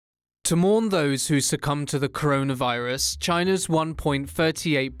To mourn those who succumbed to the coronavirus, China's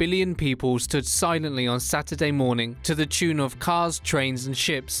 1.38 billion people stood silently on Saturday morning to the tune of cars, trains and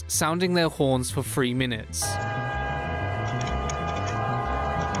ships sounding their horns for 3 minutes.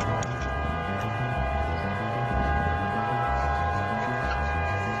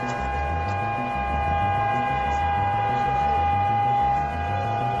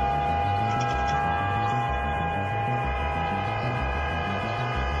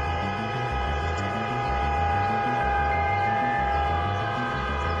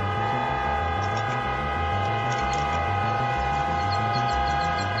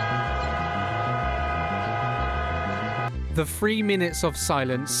 The 3 minutes of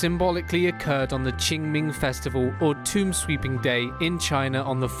silence symbolically occurred on the Qingming Festival or Tomb Sweeping Day in China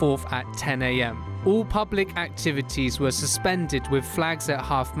on the 4th at 10 AM. All public activities were suspended with flags at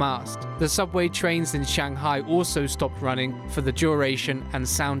half-mast. The subway trains in Shanghai also stopped running for the duration and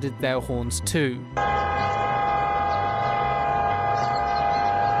sounded their horns too.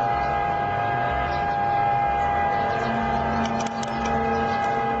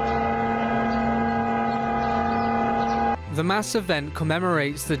 The mass event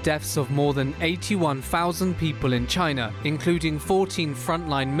commemorates the deaths of more than 81,000 people in China, including 14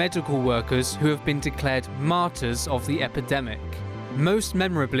 frontline medical workers who have been declared martyrs of the epidemic. Most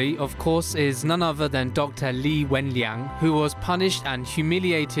memorably, of course, is none other than Dr. Wenliang, who was punished and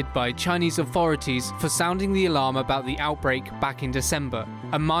humiliated by Chinese authorities for sounding the alarm about the outbreak back in December,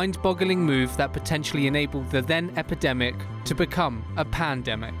 a mind-boggling move that potentially enabled the then epidemic to become a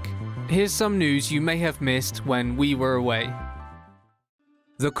pandemic. Here's some news you may have missed when we were away.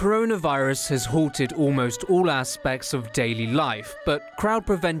 The coronavirus has halted almost all aspects of daily life, but crowd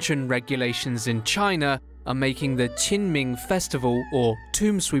prevention regulations in China are making the Qingming Festival, or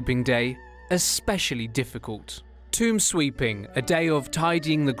Tomb Sweeping Day, especially difficult. Tomb sweeping, a day of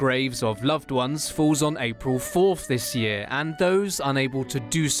tidying the graves of loved ones, falls on April 4th this year, and those unable to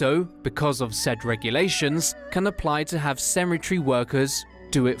do so because of said regulations can apply to have cemetery workers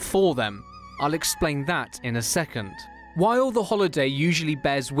do it for them. I'll explain that in a second. While the holiday usually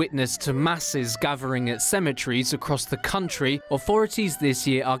bears witness to masses gathering at cemeteries across the country, authorities this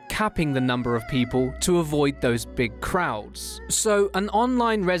year are capping the number of people to avoid those big crowds. So an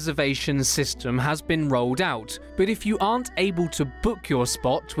online reservation system has been rolled out, but if you aren't able to book your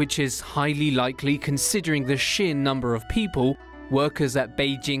spot, which is highly likely considering the sheer number of people, workers at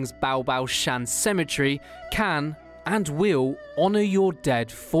Beijing's Baobaoshan Cemetery can and will honor your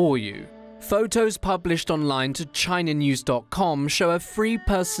dead for you. Photos published online to TomoNews.com show a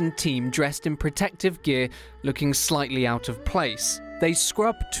 3-person team dressed in protective gear looking slightly out of place. They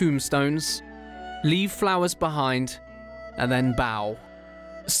scrub tombstones, leave flowers behind, and then bow.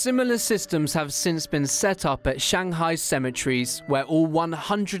 Similar systems have since been set up at Shanghai cemeteries, where all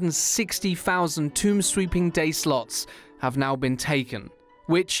 160,000 tomb sweeping day slots have now been taken,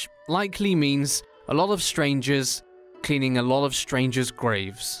 which likely means a lot of strangers cleaning a lot of strangers'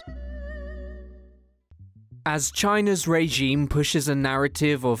 graves. As China's regime pushes a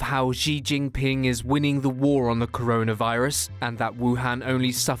narrative of how Xi Jinping is winning the war on the coronavirus and that Wuhan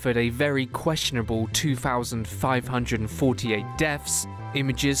only suffered a very questionable 2,548 deaths,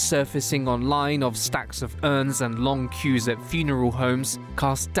 images surfacing online of stacks of urns and long queues at funeral homes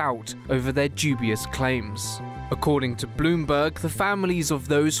cast doubt over their dubious claims. According to Bloomberg, the families of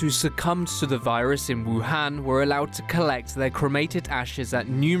those who succumbed to the virus in Wuhan were allowed to collect their cremated ashes at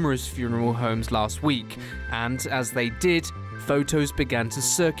numerous funeral homes last week, and as they did, photos began to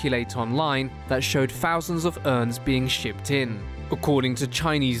circulate online that showed thousands of urns being shipped in. According to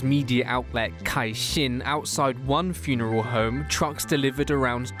Chinese media outlet Caixin, outside one funeral home, trucks delivered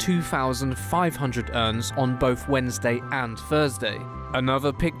around 2,500 urns on both Wednesday and Thursday.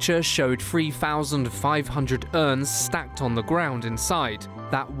 Another picture showed 3,500 urns stacked on the ground inside.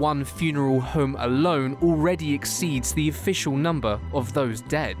 That one funeral home alone already exceeds the official number of those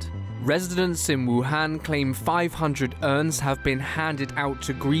dead. Residents in Wuhan claim 500 urns have been handed out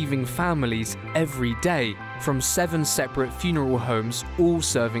to grieving families every day from 7 separate funeral homes, all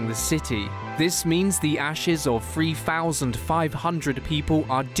serving the city. This means the ashes of 3,500 people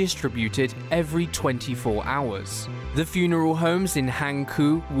are distributed every 24 hours. The funeral homes in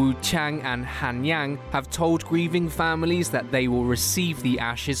Hankou, Wuchang and Hanyang have told grieving families that they will receive the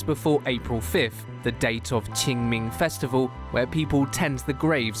ashes before April 5th, the date of Qingming Festival, where people tend the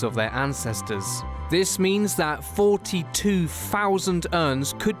graves of their ancestors. This means that 42,000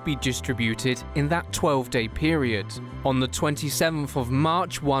 urns could be distributed in that 12-day period. On the 27th of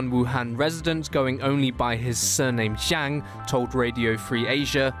March, one Wuhan resident going only by his surname Zhang told Radio Free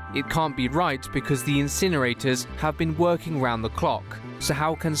Asia, "It can't be right because the incinerators have been working round the clock. So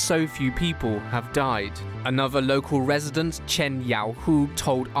how can so few people have died? Another local resident, Chen Yaohu,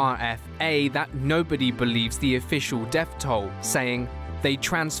 told RFA that nobody believes the official death toll, saying they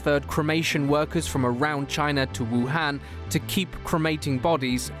transferred cremation workers from around China to Wuhan to keep cremating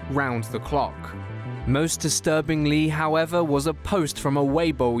bodies round the clock. Most disturbingly, however, was a post from a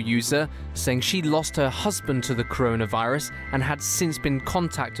Weibo user saying she lost her husband to the coronavirus and had since been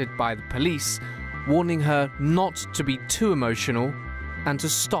contacted by the police, warning her not to be too emotional and to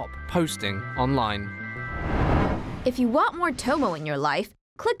stop posting online. If you want more Tomo in your life,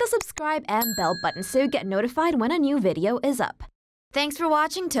 click the subscribe and bell button so you get notified when a new video is up. Thanks for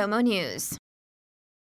watching TomoNews.